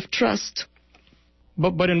economy of trust.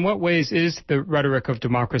 But in what ways is the rhetoric of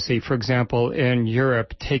democracy, for example, in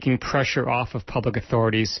Europe, taking pressure off of public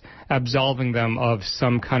authorities, absolving them of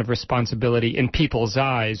some kind of responsibility in people's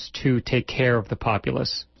eyes to take care of the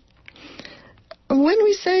populace? When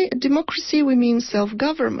we say democracy, we mean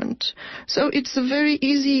self-government. So it's a very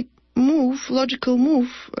easy move, logical move,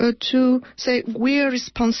 to say we are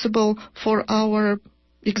responsible for our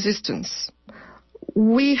existence.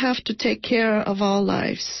 We have to take care of our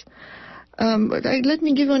lives. Let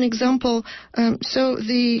me give you an example. So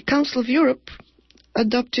the Council of Europe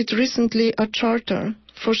adopted recently a charter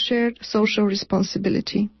for shared social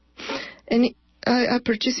responsibility. And I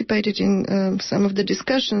participated in some of the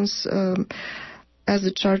discussions as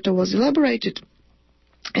the charter was elaborated.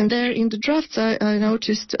 And there in the drafts I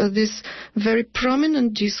noticed this very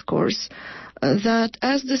prominent discourse that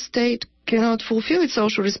as the state cannot fulfill its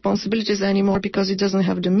social responsibilities anymore because it doesn't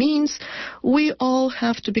have the means, we all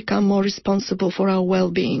have to become more responsible for our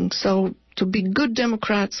well-being. So to be good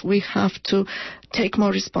Democrats, we have to take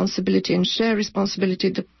more responsibility and share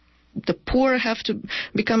responsibility. The poor have to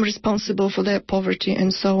become responsible for their poverty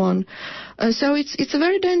and so on. So it's a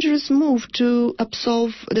very dangerous move to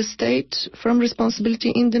absolve the state from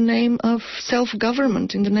responsibility in the name of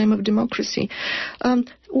self-government, in the name of democracy.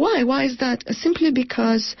 Why? Why is that? Simply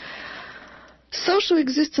because social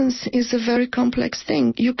existence is a very complex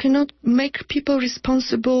thing. You cannot make people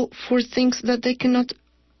responsible for things that they cannot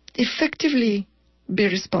effectively be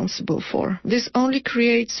responsible for. This only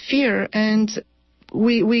creates fear, and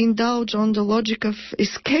we indulge on the logic of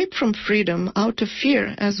escape from freedom out of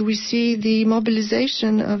fear, as we see the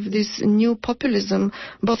mobilization of this new populism,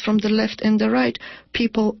 both from the left and the right.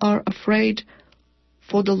 People are afraid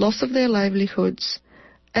for the loss of their livelihoods,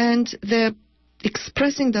 and they're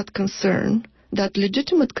expressing that concern, that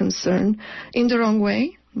legitimate concern, in the wrong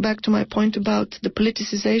way. Back to my point about the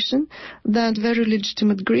politicization, that very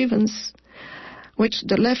legitimate grievance, which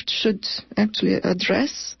the left should actually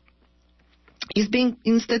address, is being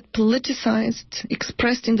instead politicized,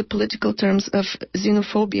 expressed in the political terms of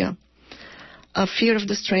xenophobia, of fear of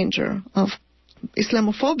the stranger, of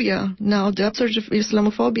Islamophobia now, the upsurge of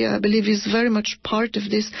Islamophobia, I believe, is very much part of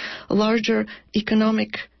this larger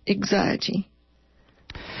economic anxiety.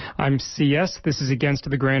 I'm CS. This is Against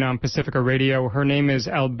the Grain on Pacifica Radio. Her name is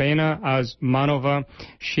Albena Azmanova.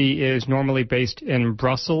 She is normally based in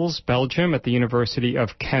Brussels, Belgium, at the University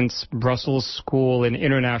of Kent's Brussels School in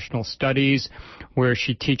International Studies, where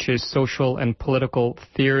she teaches social and political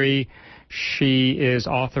theory. She is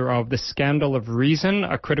author of The Scandal of Reason,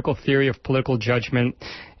 A Critical Theory of Political Judgment,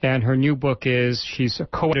 and her new book is, she's a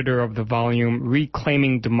co-editor of the volume,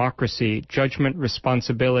 Reclaiming Democracy, Judgment,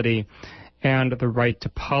 Responsibility, and the Right to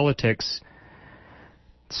Politics.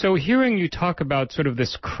 So hearing you talk about sort of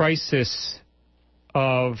this crisis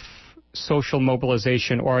of social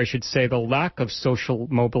mobilization, or I should say the lack of social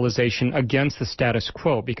mobilization against the status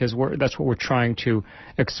quo, because that's what we're trying to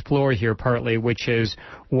explore here partly, which is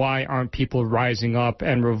why aren't people rising up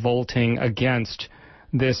and revolting against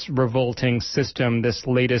this revolting system, this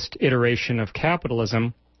latest iteration of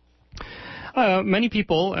capitalism. Many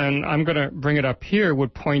people, and I'm going to bring it up here,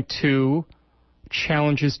 would point to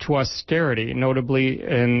challenges to austerity, notably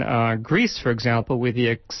in Greece, for example, with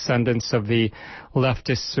the ascendance of the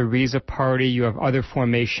leftist Syriza party. You have other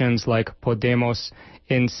formations like Podemos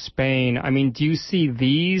in Spain. I mean, do you see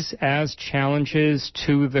these as challenges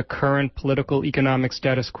to the current political economic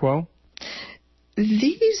status quo?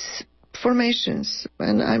 These formations,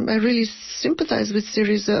 and I really sympathize with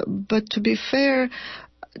Syriza, but to be fair,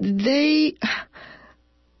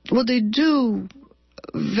 what they do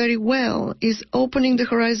very well is opening the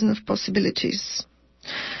horizon of possibilities,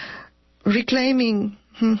 reclaiming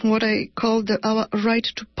what I call our right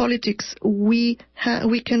to politics. We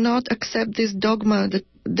cannot accept this dogma that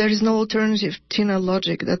there is no alternative Tina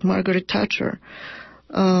logic that Margaret Thatcher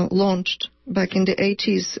launched back in the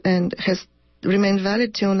 80s and has remained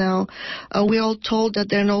valid till now. We all told that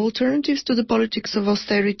there are no alternatives to the politics of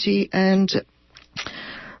austerity and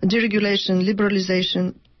deregulation,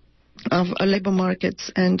 liberalization of labor markets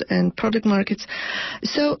and product markets.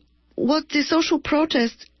 So what the social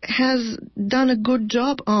protest has done a good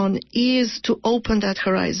job on is to open that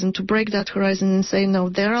horizon, to break that horizon and say, no,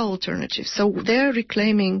 there are alternatives. So they're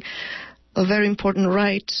reclaiming a very important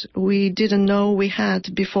right we didn't know we had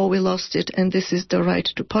before we lost it, and this is the right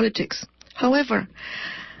to politics. However,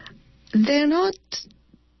 they're not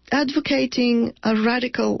advocating a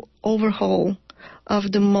radical overhaul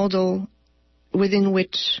of the model within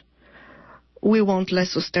which we want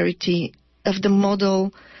less austerity, of the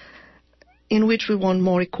model in which we want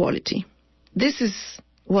more equality. This is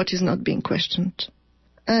what is not being questioned.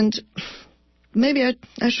 And maybe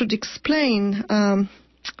I should explain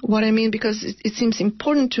what I mean, because it seems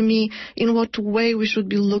important to me in what way we should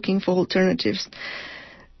be looking for alternatives.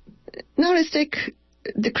 Now let's take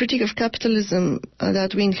the critique of capitalism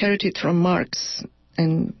that we inherited from Marx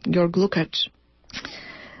and Georg Lukács.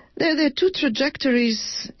 There are two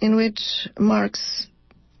trajectories in which Marx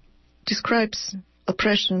describes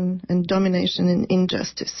oppression and domination and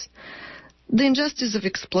injustice. The injustice of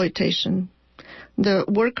exploitation. The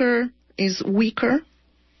worker is weaker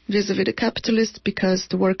vis-a-vis the capitalist because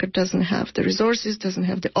the worker doesn't have the resources, doesn't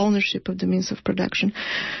have the ownership of the means of production.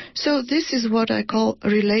 So this is what I call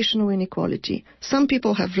relational inequality. Some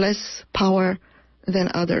people have less power than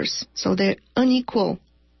others, so they're unequal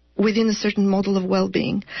within a certain model of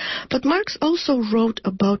well-being. But Marx also wrote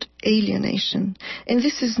about alienation, and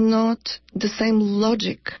this is not the same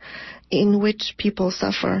logic in which people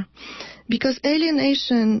suffer, because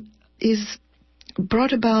alienation is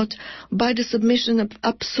brought about by the submission of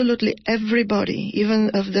absolutely everybody,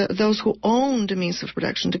 even of those who own the means of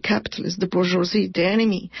production, the capitalists, the bourgeoisie, the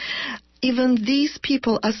enemy. Even these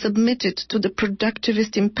people are submitted to the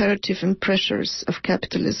productivist imperative and pressures of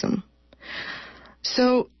capitalism.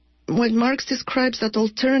 So when Marx describes that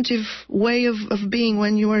alternative way of being,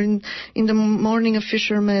 when you are in the morning a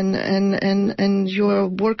fisherman and you are a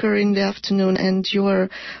worker in the afternoon and you are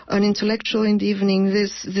an intellectual in the evening,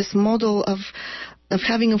 this model of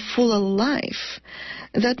having a fuller life,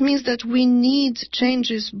 that means that we need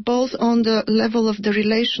changes both on the level of the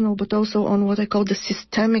relational but also on what I call the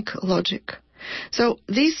systemic logic. So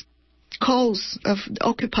these calls of the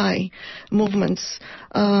Occupy movements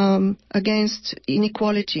against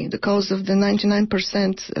inequality, the cause of the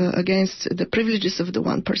 99% against the privileges of the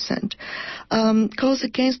 1%, calls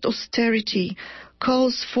against austerity,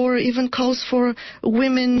 calls for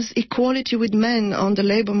women's equality with men on the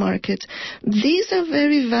labor market. These are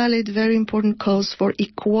very valid, very important calls for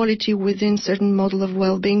equality within certain model of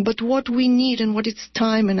well-being. But what we need and what it's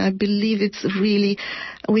time, and I believe it's really,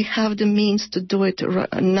 we have the means to do it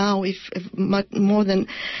now, if much more than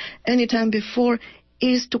any time before,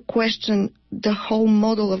 is to question the whole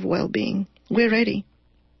model of well-being. We're ready.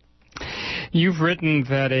 You've written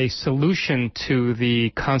that a solution to the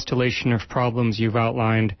constellation of problems you've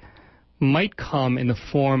outlined might come in the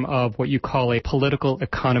form of what you call a political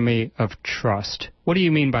economy of trust. What do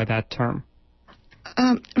you mean by that term?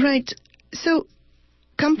 Right. So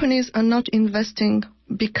companies are not investing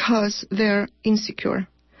because they're insecure.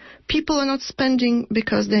 People are not spending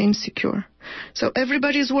because they're insecure. So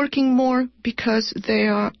everybody is working more because they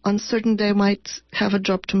are uncertain they might have a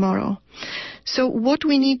job tomorrow. So what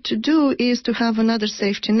we need to do is to have another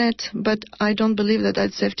safety net, but I don't believe that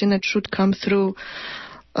that safety net should come through,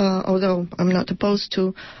 although I'm not opposed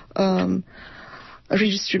to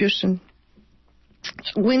redistribution.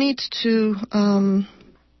 We need to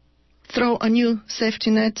throw a new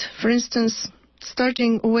safety net, for instance,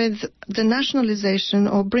 starting with the nationalization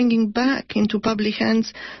or bringing back into public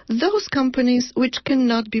hands those companies which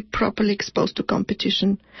cannot be properly exposed to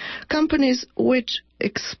competition. Companies which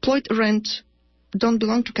exploit rent don't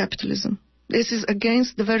belong to capitalism. This is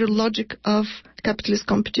against the very logic of capitalist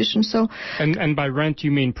competition. So, and by rent you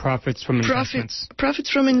mean profits from investments? Profits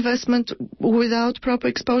from investment without proper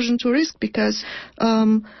exposure to risk, because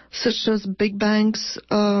such as big banks,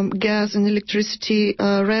 gas and electricity,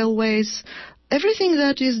 railways, everything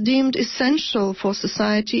that is deemed essential for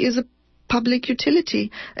society is a public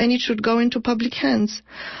utility, and it should go into public hands.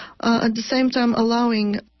 At the same time,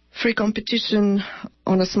 allowing free competition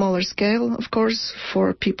on a smaller scale, of course,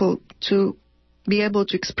 for people to be able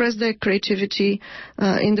to express their creativity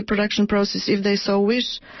in the production process if they so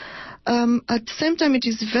wish. At the same time, it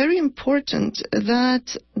is very important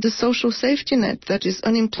that the social safety net, that is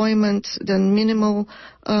unemployment, then minimal,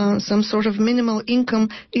 some sort of minimal income,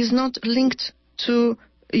 is not linked to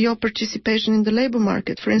your participation in the labor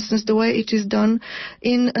market. For instance, the way it is done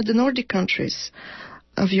in the Nordic countries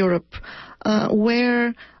of Europe,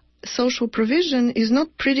 where social provision is not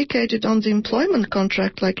predicated on the employment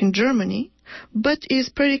contract like in Germany, but is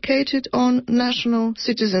predicated on national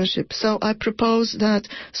citizenship. So I propose that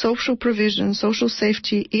social provision, social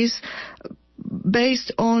safety is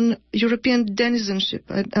based on European denizenship.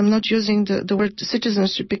 I'm not using the word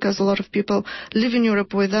citizenship because a lot of people live in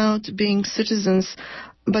Europe without being citizens,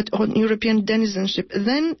 but on European denizenship.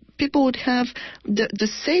 Then people would have the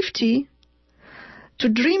safety to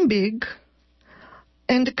dream big,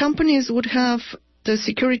 and the companies would have the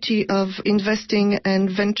security of investing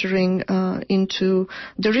and venturing into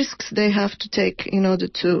the risks they have to take in order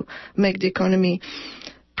to make the economy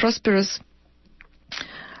prosperous.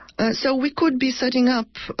 So we could be setting up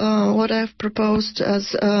what I've proposed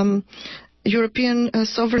as European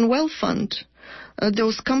Sovereign Wealth Fund.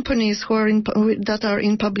 Those companies that are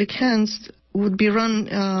in public hands would be run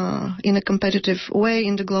in a competitive way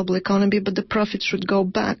in the global economy, but the profits should go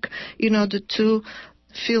back in order to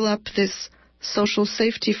fill up this social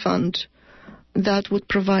safety fund that would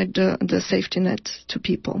provide the safety net to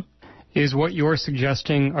people. Is what you're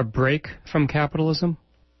suggesting a break from capitalism?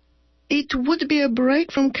 It would be a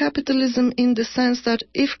break from capitalism in the sense that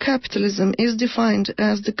if capitalism is defined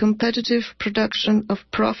as the competitive production of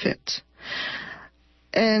profit,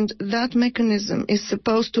 and that mechanism is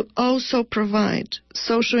supposed to also provide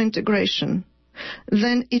social integration,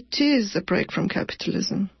 then it is a break from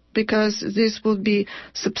capitalism, because this would be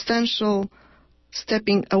substantial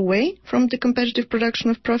stepping away from the competitive production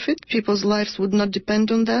of profit. People's lives would not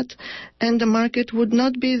depend on that, and the market would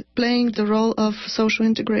not be playing the role of social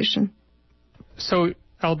integration. So,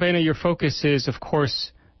 Albena, your focus is, of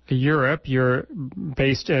course, Europe. You're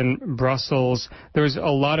based in Brussels. There's a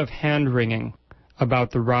lot of hand-wringing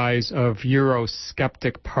about the rise of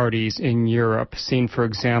Eurosceptic parties in Europe, seen, for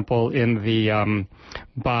example, in the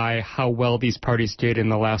by how well these parties did in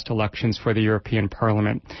the last elections for the European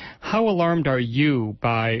Parliament. How alarmed are you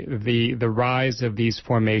by the rise of these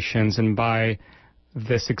formations and by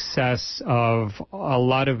the success of a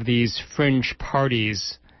lot of these fringe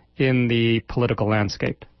parties in the political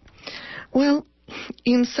landscape? Well,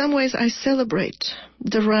 in some ways I celebrate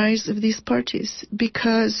the rise of these parties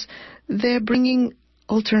because they're bringing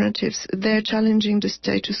alternatives. They're challenging the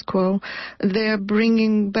status quo. They're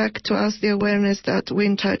bringing back to us the awareness that we're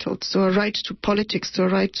entitled to a right to politics, to a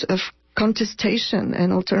right of contestation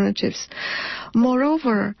and alternatives.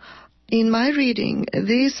 Moreover, in my reading,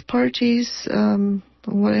 these parties,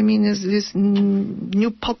 what I mean is these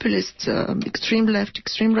new populist, extreme left,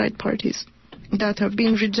 extreme right parties that have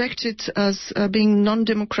been rejected as being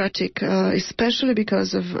non-democratic, especially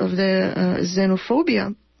because of their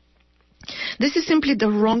xenophobia. This is simply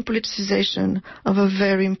the wrong politicization of a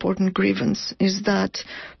very important grievance, is that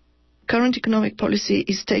current economic policy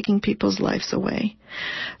is taking people's lives away.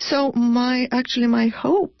 So my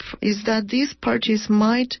hope is that these parties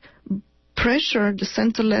might pressure the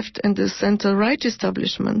center-left and the center-right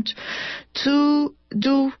establishment to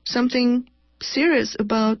do something serious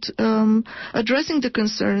about addressing the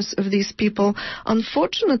concerns of these people.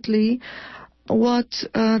 Unfortunately, what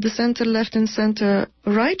the center-left and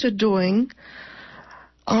center-right are doing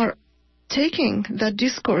are taking that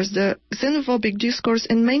discourse, the xenophobic discourse,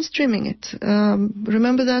 and mainstreaming it.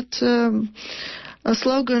 Remember that a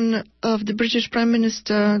slogan of the British Prime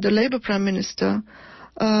Minister, the Labour Prime Minister,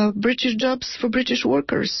 British jobs for British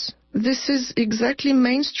workers. This is exactly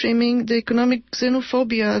mainstreaming the economic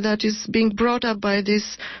xenophobia that is being brought up by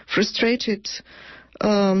this frustrated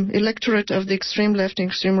electorate of the extreme left and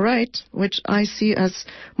extreme right, which I see as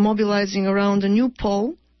mobilizing around a new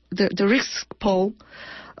poll, the risk poll.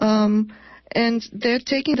 And they're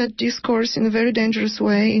taking that discourse in a very dangerous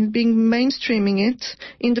way, in being mainstreaming it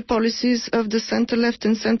in the policies of the center-left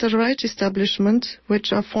and center-right establishment,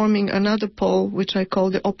 which are forming another pole, which I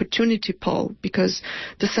call the opportunity pole, because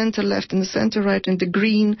the center-left and the center-right and the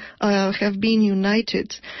Green have been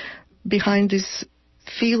united behind this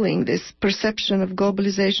feeling, this perception of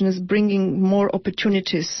globalization as bringing more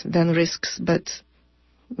opportunities than risks. But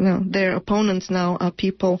their opponents now are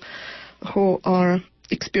people who are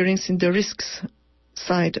experiencing the risks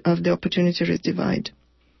side of the opportunity risk divide.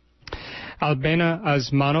 Albena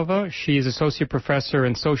Azmanova, she is Associate Professor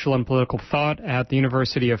in Social and Political Thought at the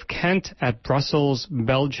University of Kent at Brussels,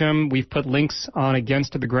 Belgium. We've put links on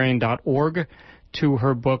againstthegrain.org to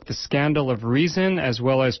her book, The Scandal of Reason, as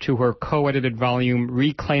well as to her co-edited volume,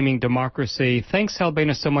 Reclaiming Democracy. Thanks,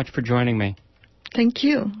 Albena, so much for joining me. Thank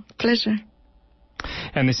you. Pleasure.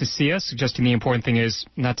 And this is Sia, suggesting the important thing is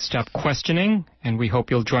not to stop questioning, and we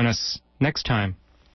hope you'll join us next time.